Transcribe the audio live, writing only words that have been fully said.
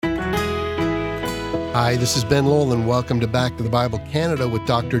Hi, this is Ben Lowell, and welcome to Back to the Bible Canada with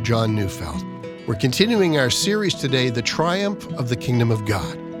Dr. John Neufeld. We're continuing our series today, The Triumph of the Kingdom of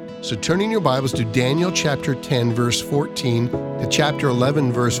God. So turning your Bibles to Daniel chapter 10, verse 14 to chapter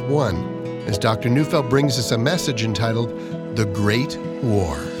 11, verse 1, as Dr. Neufeld brings us a message entitled, The Great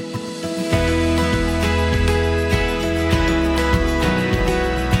War.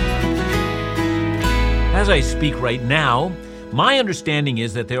 As I speak right now, my understanding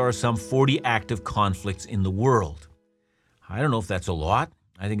is that there are some 40 active conflicts in the world. I don't know if that's a lot.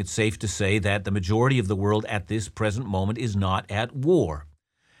 I think it's safe to say that the majority of the world at this present moment is not at war.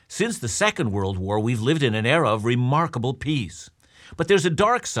 Since the Second World War, we've lived in an era of remarkable peace. But there's a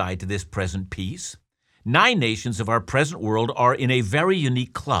dark side to this present peace. 9 nations of our present world are in a very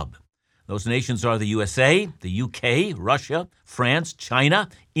unique club. Those nations are the USA, the UK, Russia, France, China,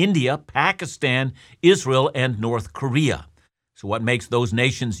 India, Pakistan, Israel, and North Korea. So what makes those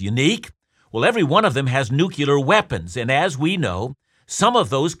nations unique? Well, every one of them has nuclear weapons, and as we know, some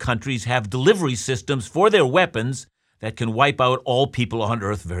of those countries have delivery systems for their weapons that can wipe out all people on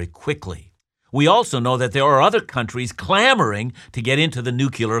Earth very quickly. We also know that there are other countries clamoring to get into the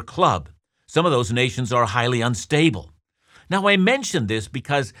nuclear club. Some of those nations are highly unstable. Now, I mention this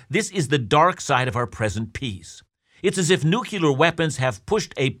because this is the dark side of our present peace. It's as if nuclear weapons have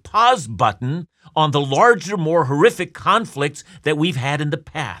pushed a pause button on the larger, more horrific conflicts that we've had in the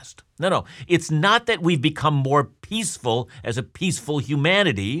past. No, it's not that we've become more peaceful as a peaceful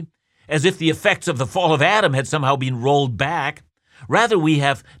humanity, as if the effects of the fall of Adam had somehow been rolled back. Rather, we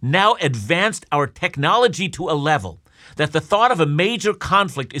have now advanced our technology to a level that the thought of a major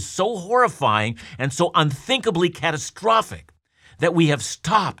conflict is so horrifying and so unthinkably catastrophic that we have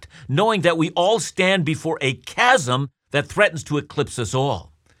stopped, knowing that we all stand before a chasm that threatens to eclipse us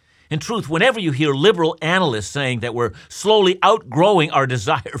all. In truth, whenever you hear liberal analysts saying that we're slowly outgrowing our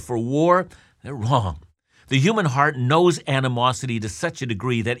desire for war, they're wrong. The human heart knows animosity to such a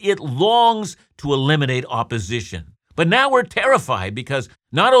degree that it longs to eliminate opposition. But now we're terrified because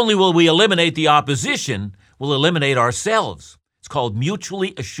not only will we eliminate the opposition, we'll eliminate ourselves. It's called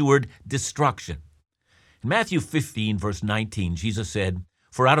mutually assured destruction. In Matthew 15, verse 19, Jesus said,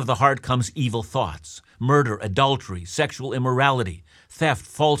 "For out of the heart comes evil thoughts, murder, adultery, sexual immorality, theft,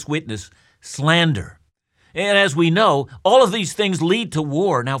 false witness, slander." And as we know, all of these things lead to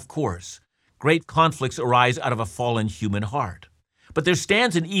war. Now, of course, great conflicts arise out of a fallen human heart. But there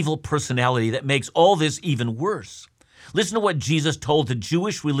stands an evil personality that makes all this even worse. Listen to what Jesus told the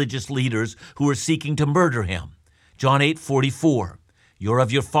Jewish religious leaders who were seeking to murder him. John 8:44, "You're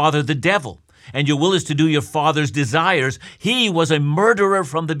of your father the devil, and your will is to do your father's desires. He was a murderer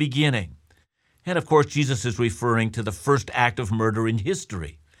from the beginning." And of course, Jesus is referring to the first act of murder in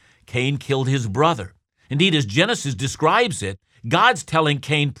history. Cain killed his brother. Indeed, as Genesis describes it, God's telling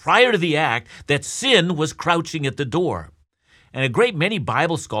Cain prior to the act that sin was crouching at the door. And a great many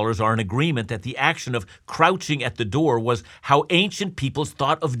Bible scholars are in agreement that the action of crouching at the door was how ancient peoples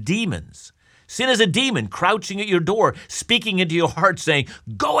thought of demons. Sin is a demon crouching at your door, speaking into your heart, saying,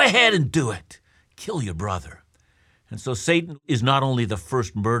 "Go ahead and do it. Kill your brother." And so Satan is not only the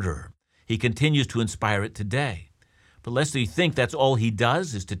first murderer, he continues to inspire it today. But lest you think that's all he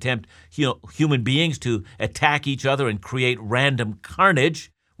does is to tempt human beings to attack each other and create random carnage,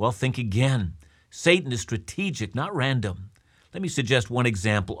 well, think again. Satan is strategic, not random. Let me suggest one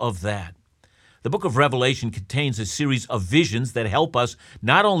example of that. The book of Revelation contains a series of visions that help us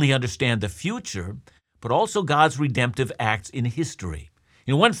not only understand the future, but also God's redemptive acts in history.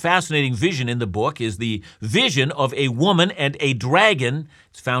 One fascinating vision in the book is the vision of a woman and a dragon.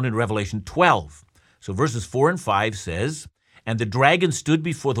 It's found in Revelation 12. So verses 4 and 5 says, "And the dragon stood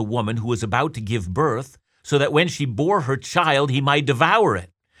before the woman who was about to give birth, so that when she bore her child, he might devour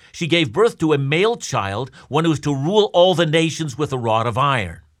it. She gave birth to a male child, one who is to rule all the nations with a rod of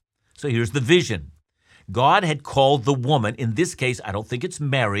iron." So here's the vision. God had called the woman, in this case, I don't think it's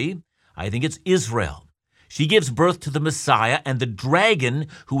Mary, I think it's Israel. She gives birth to the Messiah, and the dragon,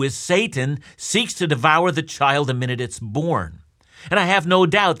 who is Satan, seeks to devour the child the minute it's born. And I have no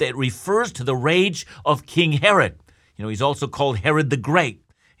doubt that it refers to the rage of King Herod. He's also called Herod the Great,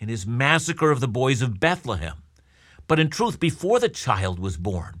 in his massacre of the boys of Bethlehem. But in truth, before the child was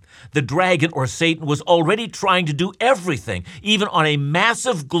born, the dragon or Satan was already trying to do everything, even on a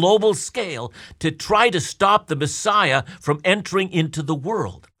massive global scale, to try to stop the Messiah from entering into the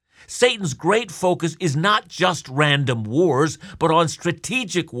world. Satan's great focus is not just random wars, but on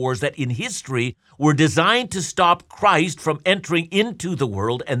strategic wars that in history were designed to stop Christ from entering into the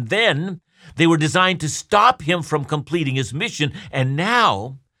world, and then they were designed to stop him from completing his mission, and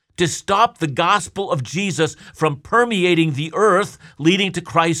now to stop the gospel of Jesus from permeating the earth, leading to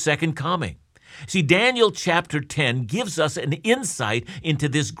Christ's second coming. See, Daniel chapter 10 gives us an insight into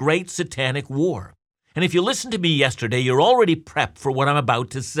this great satanic war. And if you listened to me yesterday, you're already prepped for what I'm about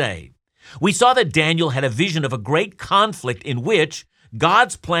to say. We saw that Daniel had a vision of a great conflict in which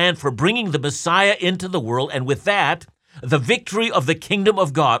God's plan for bringing the Messiah into the world, and with that, the victory of the kingdom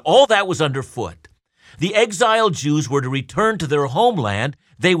of God, all that was underfoot. The exiled Jews were to return to their homeland.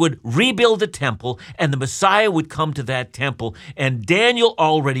 They would rebuild the temple, and the Messiah would come to that temple, and Daniel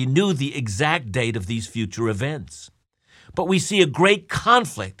already knew the exact date of these future events. But we see a great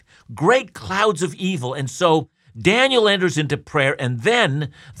conflict, great clouds of evil, and so Daniel enters into prayer, and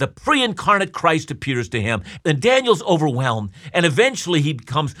then the pre-incarnate Christ appears to him, and Daniel's overwhelmed, and eventually he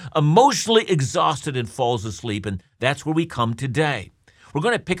becomes emotionally exhausted and falls asleep, and that's where we come today. We're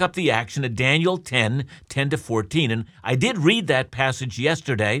going to pick up the action at Daniel 10:10-14, and I did read that passage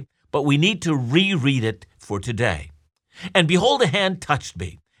yesterday, but we need to reread it for today. And behold, a hand touched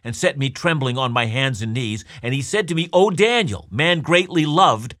me, and set me trembling on my hands and knees, and he said to me, O Daniel, man greatly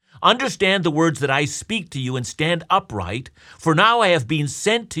loved, understand the words that I speak to you and stand upright, for now I have been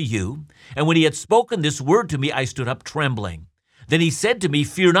sent to you. And when he had spoken this word to me, I stood up trembling. Then he said to me,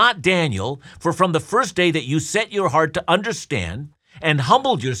 Fear not, Daniel, for from the first day that you set your heart to understand and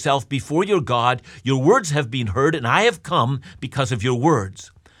humbled yourself before your God, your words have been heard, and I have come because of your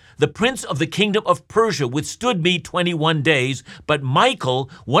words. The prince of the kingdom of Persia withstood me 21 days, but Michael,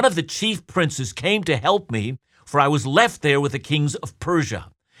 one of the chief princes, came to help me, for I was left there with the kings of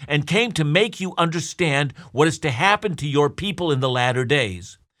Persia, and came to make you understand what is to happen to your people in the latter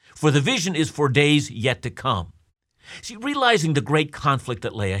days. For the vision is for days yet to come. See, realizing the great conflict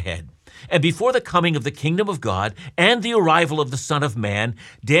that lay ahead, and before the coming of the kingdom of God and the arrival of the Son of Man,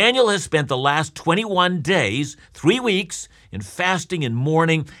 Daniel has spent the last 21 days, 3 weeks, in fasting and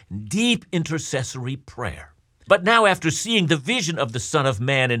mourning and deep intercessory prayer. But now, after seeing the vision of the Son of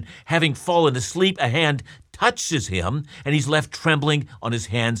Man and having fallen asleep, a hand touches him, and he's left trembling on his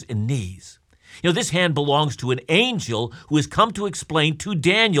hands and knees. This hand belongs to an angel who has come to explain to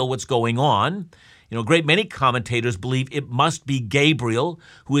Daniel what's going on. A great many commentators believe it must be Gabriel,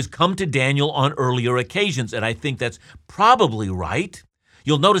 who has come to Daniel on earlier occasions, and I think that's probably right.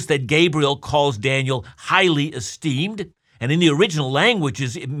 You'll notice that Gabriel calls Daniel highly esteemed, and in the original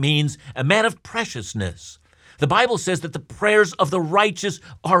languages, it means a man of preciousness. The Bible says that the prayers of the righteous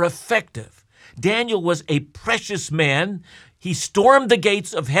are effective. Daniel was a precious man. He stormed the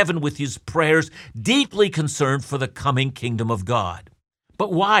gates of heaven with his prayers, deeply concerned for the coming kingdom of God.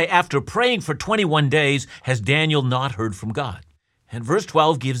 But why, after praying for 21 days, has Daniel not heard from God? And verse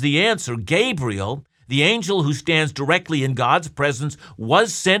 12 gives the answer. Gabriel, the angel who stands directly in God's presence,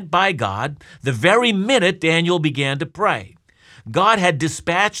 was sent by God the very minute Daniel began to pray. God had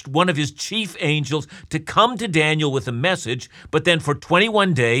dispatched one of his chief angels to come to Daniel with a message, but then for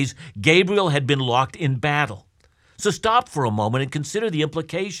 21 days, Gabriel had been locked in battle. So stop for a moment and consider the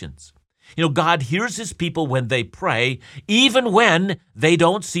implications. God hears his people when they pray, even when they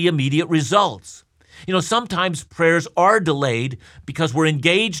don't see immediate results. Sometimes prayers are delayed because we're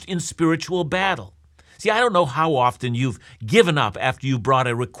engaged in spiritual battle. See, I don't know how often you've given up after you brought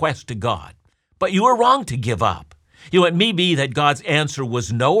a request to God, but you were wrong to give up. It may be that God's answer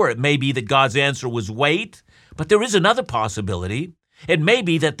was no, or it may be that God's answer was wait, but there is another possibility. It may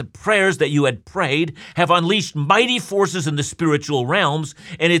be that the prayers that you had prayed have unleashed mighty forces in the spiritual realms,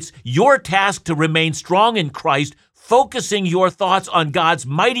 and it's your task to remain strong in Christ, focusing your thoughts on God's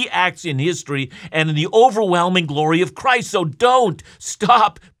mighty acts in history and in the overwhelming glory of Christ. So don't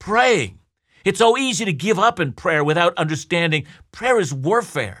stop praying. It's so easy to give up in prayer without understanding prayer is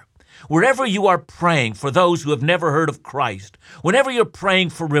warfare. Wherever you are praying for those who have never heard of Christ, whenever you're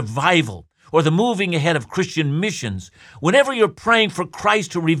praying for revival, or the moving ahead of Christian missions, whenever you're praying for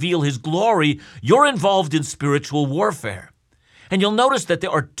Christ to reveal his glory, you're involved in spiritual warfare. And you'll notice that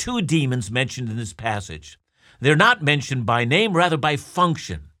there are 2 demons mentioned in this passage. They're not mentioned by name, rather by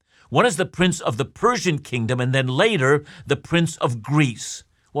function. One is the prince of the Persian kingdom, and then later, the prince of Greece.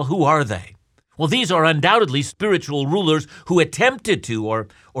 Well, who are they? Well, these are undoubtedly spiritual rulers who attempted to,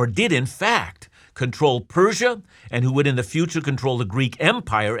 or did in fact, control Persia, and who would in the future control the Greek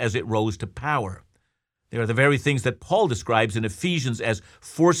Empire as it rose to power. They are the very things that Paul describes in Ephesians as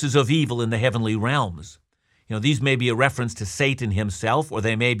forces of evil in the heavenly realms. These may be a reference to Satan himself, or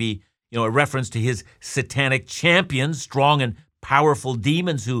they may be, a reference to his satanic champions, strong and powerful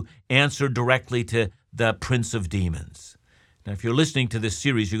demons who answer directly to the prince of demons. Now, if you're listening to this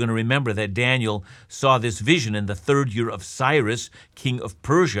series, you're going to remember that Daniel saw this vision in the 3rd year of Cyrus, king of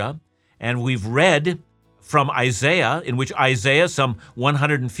Persia, and we've read from Isaiah, in which Isaiah, some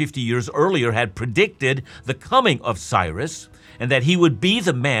 150 years earlier, had predicted the coming of Cyrus, and that he would be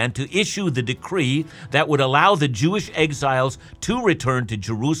the man to issue the decree that would allow the Jewish exiles to return to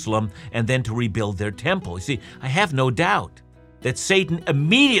Jerusalem and then to rebuild their temple. You see, I have no doubt that Satan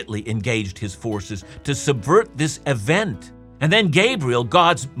immediately engaged his forces to subvert this event. And then Gabriel,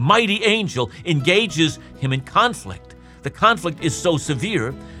 God's mighty angel, engages him in conflict. The conflict is so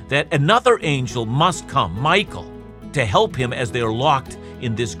severe that another angel must come, Michael, to help him as they are locked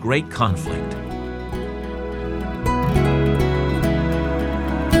in this great conflict.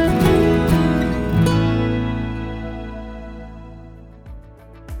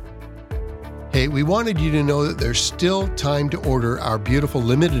 Hey, we wanted you to know that there's still time to order our beautiful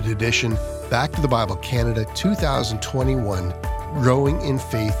limited edition Back to the Bible Canada 2021 Growing in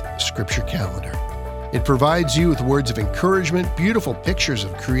Faith Scripture Calendar. It provides you with words of encouragement, beautiful pictures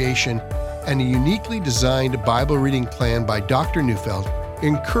of creation, and a uniquely designed Bible reading plan by Dr. Neufeld,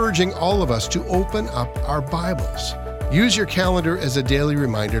 encouraging all of us to open up our Bibles. Use your calendar as a daily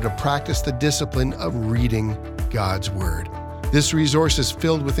reminder to practice the discipline of reading God's Word. This resource is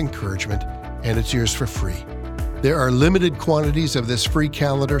filled with encouragement, and it's yours for free. There are limited quantities of this free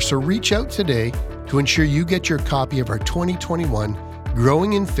calendar, so reach out today to ensure you get your copy of our 2021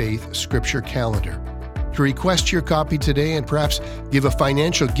 Growing in Faith Scripture Calendar. To request your copy today and perhaps give a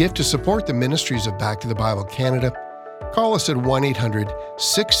financial gift to support the ministries of Back to the Bible Canada, call us at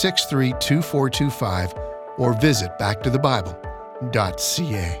 1-800-663-2425 or visit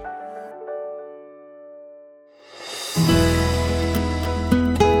backtothebible.ca.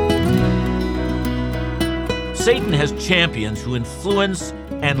 Satan has champions who influence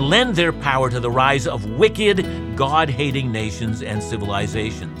and lend their power to the rise of wicked, God-hating nations and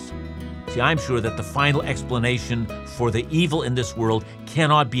civilizations. See, I'm sure that the final explanation for the evil in this world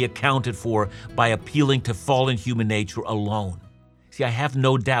cannot be accounted for by appealing to fallen human nature alone. See, I have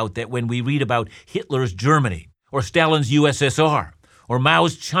no doubt that when we read about Hitler's Germany, or Stalin's USSR, or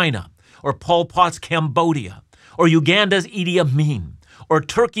Mao's China, or Pol Pot's Cambodia, or Uganda's Idi Amin, or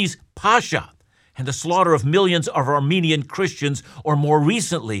Turkey's Pasha, and the slaughter of millions of Armenian Christians, or more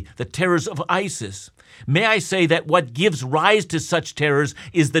recently, the terrors of ISIS, may I say that what gives rise to such terrors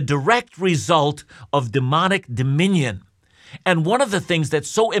is the direct result of demonic dominion. And one of the things that's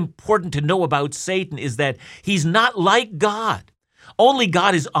so important to know about Satan is that he's not like God. Only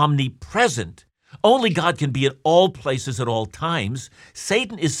God is omnipresent. Only God can be at all places at all times.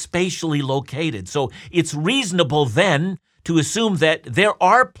 Satan is spatially located. So it's reasonable then to assume that there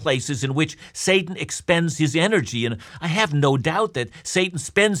are places in which Satan expends his energy. And I have no doubt that Satan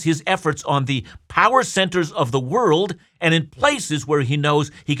spends his efforts on the power centers of the world and in places where he knows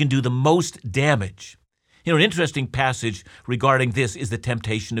he can do the most damage. You know, an interesting passage regarding this is the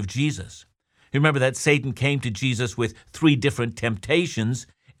temptation of Jesus. You remember that Satan came to Jesus with 3 different temptations,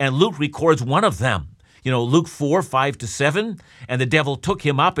 and Luke records one of them. Luke 4:5-7, and the devil took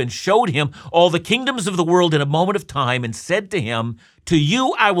him up and showed him all the kingdoms of the world in a moment of time and said to him, "To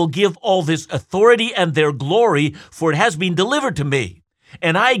you I will give all this authority and their glory, for it has been delivered to me,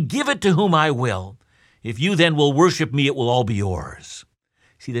 and I give it to whom I will. If you then will worship me, it will all be yours."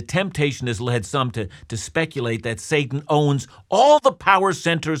 See, the temptation has led some to speculate that Satan owns all the power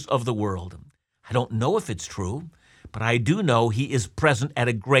centers of the world. I don't know if it's true, but I do know he is present at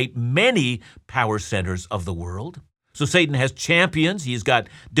a great many power centers of the world. So Satan has champions. He's got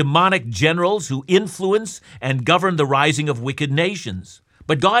demonic generals who influence and govern the rising of wicked nations.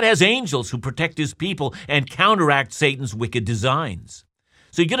 But God has angels who protect his people and counteract Satan's wicked designs.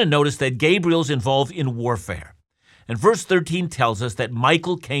 So you're going to notice that Gabriel's involved in warfare. And verse 13 tells us that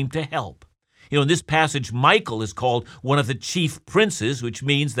Michael came to help. In this passage, Michael is called one of the chief princes, which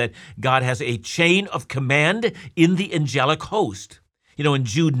means that God has a chain of command in the angelic host. In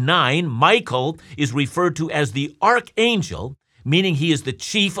Jude 9, Michael is referred to as the archangel, meaning he is the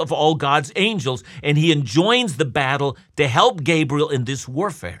chief of all God's angels, and he enjoins the battle to help Gabriel in this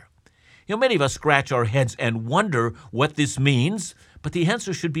warfare. Many of us scratch our heads and wonder what this means, but the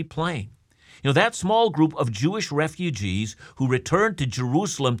answer should be plain. That small group of Jewish refugees who returned to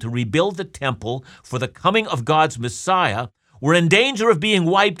Jerusalem to rebuild the temple for the coming of God's Messiah were in danger of being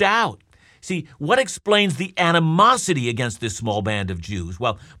wiped out. See, what explains the animosity against this small band of Jews?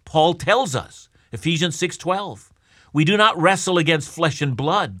 Well, Paul tells us, Ephesians 6:12, "We do not wrestle against flesh and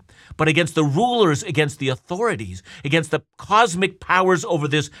blood, but against the rulers, against the authorities, against the cosmic powers over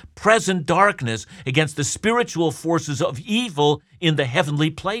this present darkness, against the spiritual forces of evil in the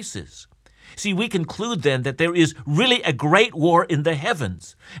heavenly places." See, we conclude then that there is really a great war in the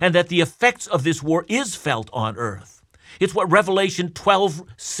heavens, and that the effects of this war is felt on earth. It's what Revelation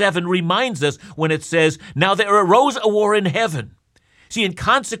 12:7 reminds us when it says, "Now there arose a war in heaven." See, in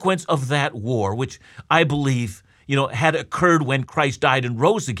consequence of that war, which I believe, had occurred when Christ died and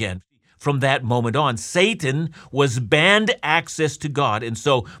rose again, from that moment on, Satan was banned access to God. And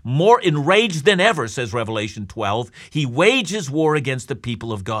so, more enraged than ever, says Revelation 12, he wages war against the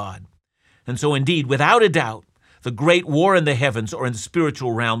people of God. And so, indeed, without a doubt, the great war in the heavens or in the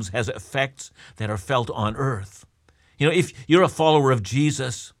spiritual realms has effects that are felt on earth. If you're a follower of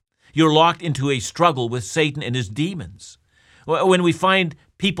Jesus, you're locked into a struggle with Satan and his demons. When we find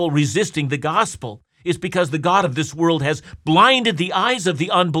people resisting the gospel, it's because the God of this world has blinded the eyes of the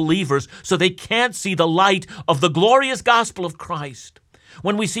unbelievers so they can't see the light of the glorious gospel of Christ.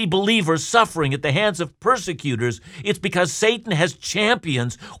 When we see believers suffering at the hands of persecutors, it's because Satan has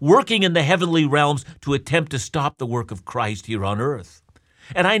champions working in the heavenly realms to attempt to stop the work of Christ here on earth.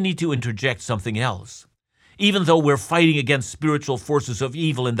 And I need to interject something else. Even though we're fighting against spiritual forces of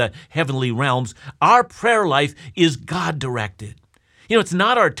evil in the heavenly realms, our prayer life is God-directed. It's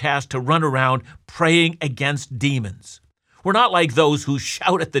not our task to run around praying against demons. We're not like those who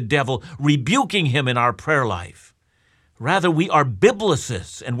shout at the devil, rebuking him in our prayer life. Rather, we are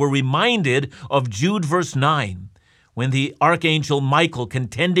biblicists, and we're reminded of Jude verse 9, when the archangel Michael,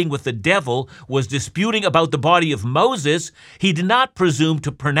 contending with the devil, was disputing about the body of Moses. He did not presume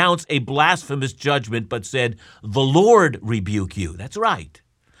to pronounce a blasphemous judgment, but said, "The Lord rebuke you." That's right.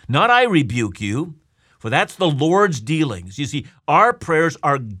 Not "I rebuke you," for that's the Lord's dealings. You see, our prayers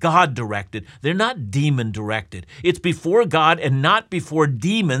are God-directed. They're not demon-directed. It's before God and not before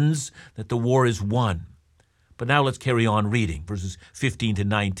demons that the war is won. But now let's carry on reading, verses 15 to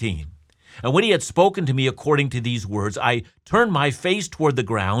 19. "And when he had spoken to me according to these words, I turned my face toward the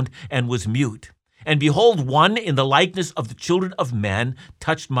ground and was mute. And behold, one in the likeness of the children of men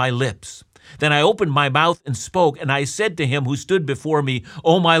touched my lips. Then I opened my mouth and spoke, and I said to him who stood before me,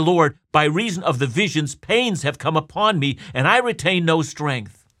 'O my Lord, by reason of the visions, pains have come upon me, and I retain no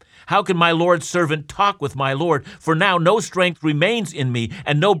strength. How can my Lord's servant talk with my Lord? For now no strength remains in me,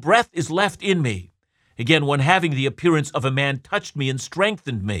 and no breath is left in me.' Again, one having the appearance of a man touched me and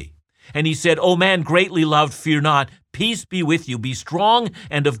strengthened me. And he said, 'O man greatly loved, fear not. Peace be with you. Be strong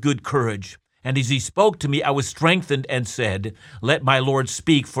and of good courage.' And as he spoke to me, I was strengthened and said, 'Let my Lord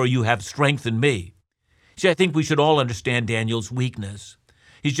speak, for you have strengthened me.'" See, I think we should all understand Daniel's weakness.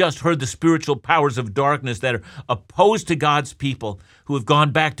 He's just heard the spiritual powers of darkness that are opposed to God's people who have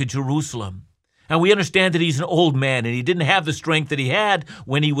gone back to Jerusalem. And we understand that he's an old man and he didn't have the strength that he had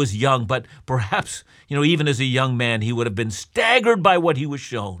when he was young. But perhaps, even as a young man, he would have been staggered by what he was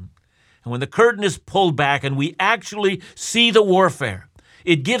shown. And when the curtain is pulled back and we actually see the warfare,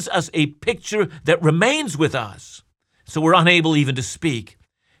 it gives us a picture that remains with us. So we're unable even to speak.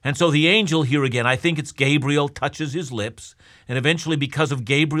 And so the angel here again, I think it's Gabriel, touches his lips. And eventually, because of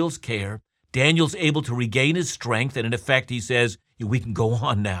Gabriel's care, Daniel's able to regain his strength. And in effect, he says, "We can go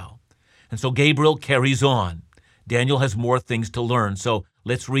on now." And so Gabriel carries on. Daniel has more things to learn. So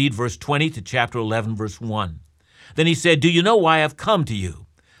let's read verse 20 to chapter 11, verse 1. "Then he said, 'Do you know why I've come to you?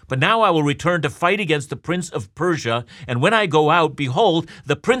 But now I will return to fight against the prince of Persia, and when I go out, behold,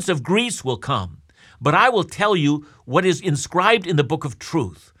 the prince of Greece will come. But I will tell you what is inscribed in the book of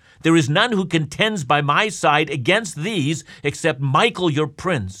truth. There is none who contends by my side against these except Michael your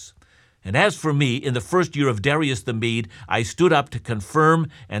prince. And as for me, in the first year of Darius the Mede, I stood up to confirm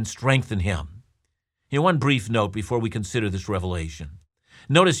and strengthen him.'" One brief note before we consider this revelation.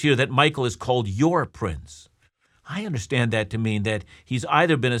 Notice here that Michael is called your prince. I understand that to mean that he's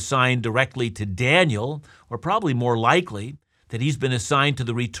either been assigned directly to Daniel, or probably more likely that he's been assigned to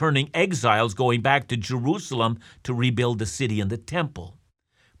the returning exiles going back to Jerusalem to rebuild the city and the temple.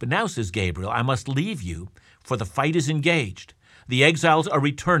 But now, says Gabriel, I must leave you, for the fight is engaged. The exiles are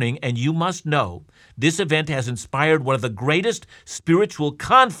returning, and you must know this event has inspired one of the greatest spiritual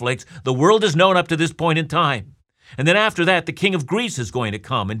conflicts the world has known up to this point in time. And then after that, the king of Greece is going to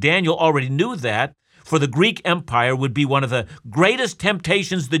come, and Daniel already knew that, for the Greek Empire would be one of the greatest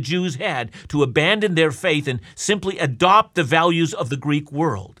temptations the Jews had to abandon their faith and simply adopt the values of the Greek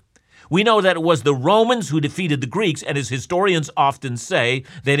world. We know that it was the Romans who defeated the Greeks, and as historians often say,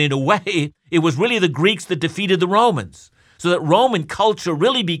 that in a way, it was really the Greeks that defeated the Romans. So that Roman culture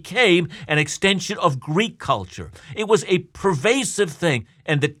really became an extension of Greek culture. It was a pervasive thing,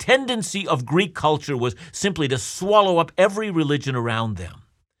 and the tendency of Greek culture was simply to swallow up every religion around them.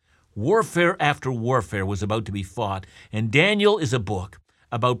 Warfare after warfare was about to be fought, and Daniel is a book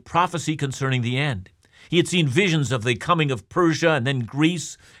about prophecy concerning the end. He had seen visions of the coming of Persia, and then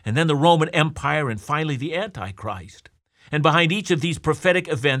Greece, and then the Roman Empire, and finally the Antichrist. And behind each of these prophetic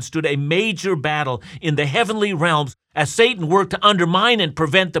events stood a major battle in the heavenly realms as Satan worked to undermine and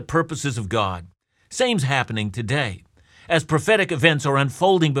prevent the purposes of God. Same's happening today. As prophetic events are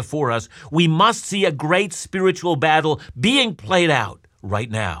unfolding before us, we must see a great spiritual battle being played out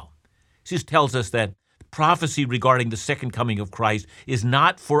right now. This tells us that prophecy regarding the second coming of Christ is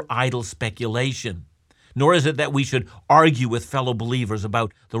not for idle speculation, nor is it that we should argue with fellow believers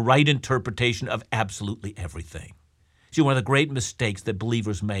about the right interpretation of absolutely everything. See, one of the great mistakes that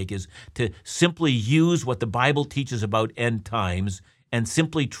believers make is to simply use what the Bible teaches about end times and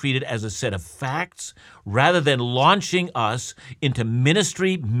simply treat it as a set of facts rather than launching us into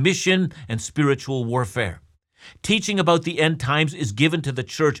ministry, mission, and spiritual warfare. Teaching about the end times is given to the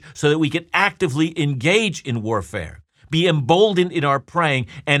church so that we can actively engage in warfare, be emboldened in our praying,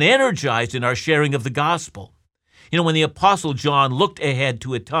 and energized in our sharing of the gospel. When the Apostle John looked ahead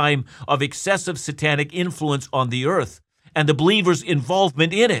to a time of excessive satanic influence on the earth and the believers'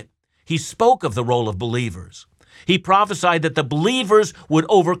 involvement in it, he spoke of the role of believers. He prophesied that the believers would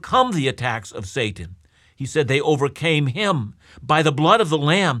overcome the attacks of Satan. He said they overcame him by the blood of the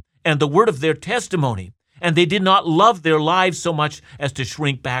Lamb and the word of their testimony, and they did not love their lives so much as to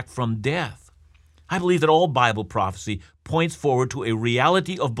shrink back from death. I believe that all Bible prophecy points forward to a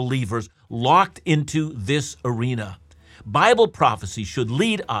reality of believers locked into this arena. Bible prophecy should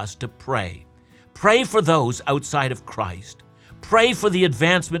lead us to pray. Pray for those outside of Christ. Pray for the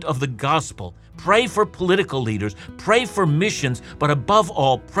advancement of the gospel. Pray for political leaders. Pray for missions. But above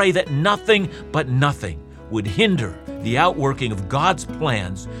all, pray that nothing but nothing would hinder the outworking of God's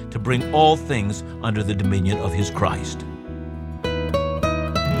plans to bring all things under the dominion of His Christ.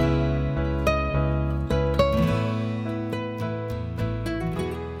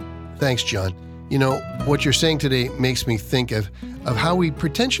 Thanks, John. What you're saying today makes me think of how we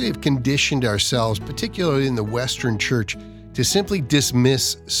potentially have conditioned ourselves, particularly in the Western church, to simply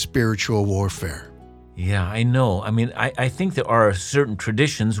dismiss spiritual warfare. Yeah, I know. I think there are certain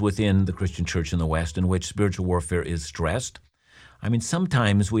traditions within the Christian church in the West in which spiritual warfare is stressed.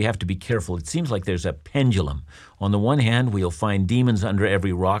 Sometimes we have to be careful. It seems like there's a pendulum. On the one hand, we'll find demons under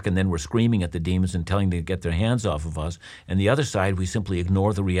every rock, and then we're screaming at the demons and telling them to get their hands off of us. And the other side, we simply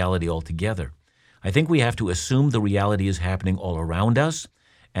ignore the reality altogether. I think we have to assume the reality is happening all around us.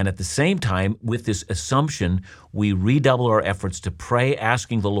 And at the same time, with this assumption, we redouble our efforts to pray,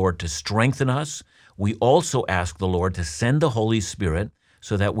 asking the Lord to strengthen us. We also ask the Lord to send the Holy Spirit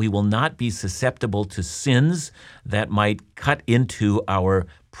so that we will not be susceptible to sins that might cut into our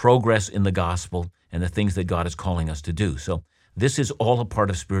progress in the gospel and the things that God is calling us to do. So this is all a part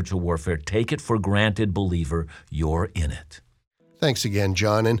of spiritual warfare. Take it for granted, believer, you're in it. Thanks again,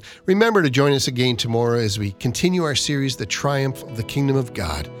 John. And remember to join us again tomorrow as we continue our series, The Triumph of the Kingdom of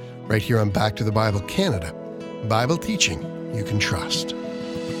God, right here on Back to the Bible Canada. Bible teaching you can trust.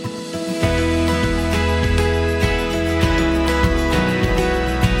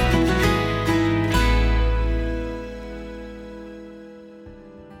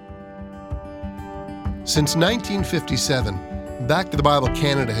 Since 1957, Back to the Bible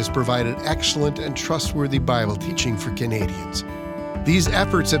Canada has provided excellent and trustworthy Bible teaching for Canadians. These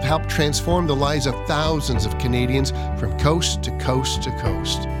efforts have helped transform the lives of thousands of Canadians from coast to coast to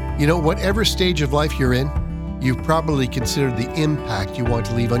coast. Whatever stage of life you're in, you've probably considered the impact you want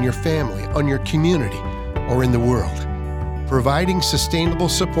to leave on your family, on your community, or in the world. Providing sustainable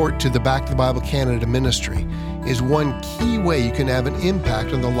support to the Back to the Bible Canada ministry is one key way you can have an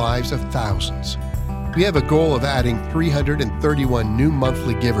impact on the lives of thousands. We have a goal of adding 331 new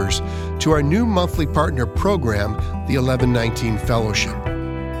monthly givers to our new monthly partner program, the 1119 Fellowship.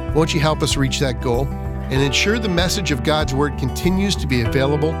 Won't you help us reach that goal and ensure the message of God's Word continues to be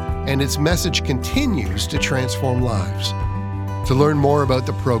available and its message continues to transform lives? To learn more about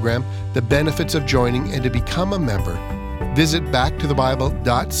the program, the benefits of joining, and to become a member, visit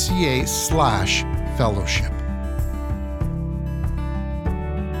backtothebible.ca/fellowship.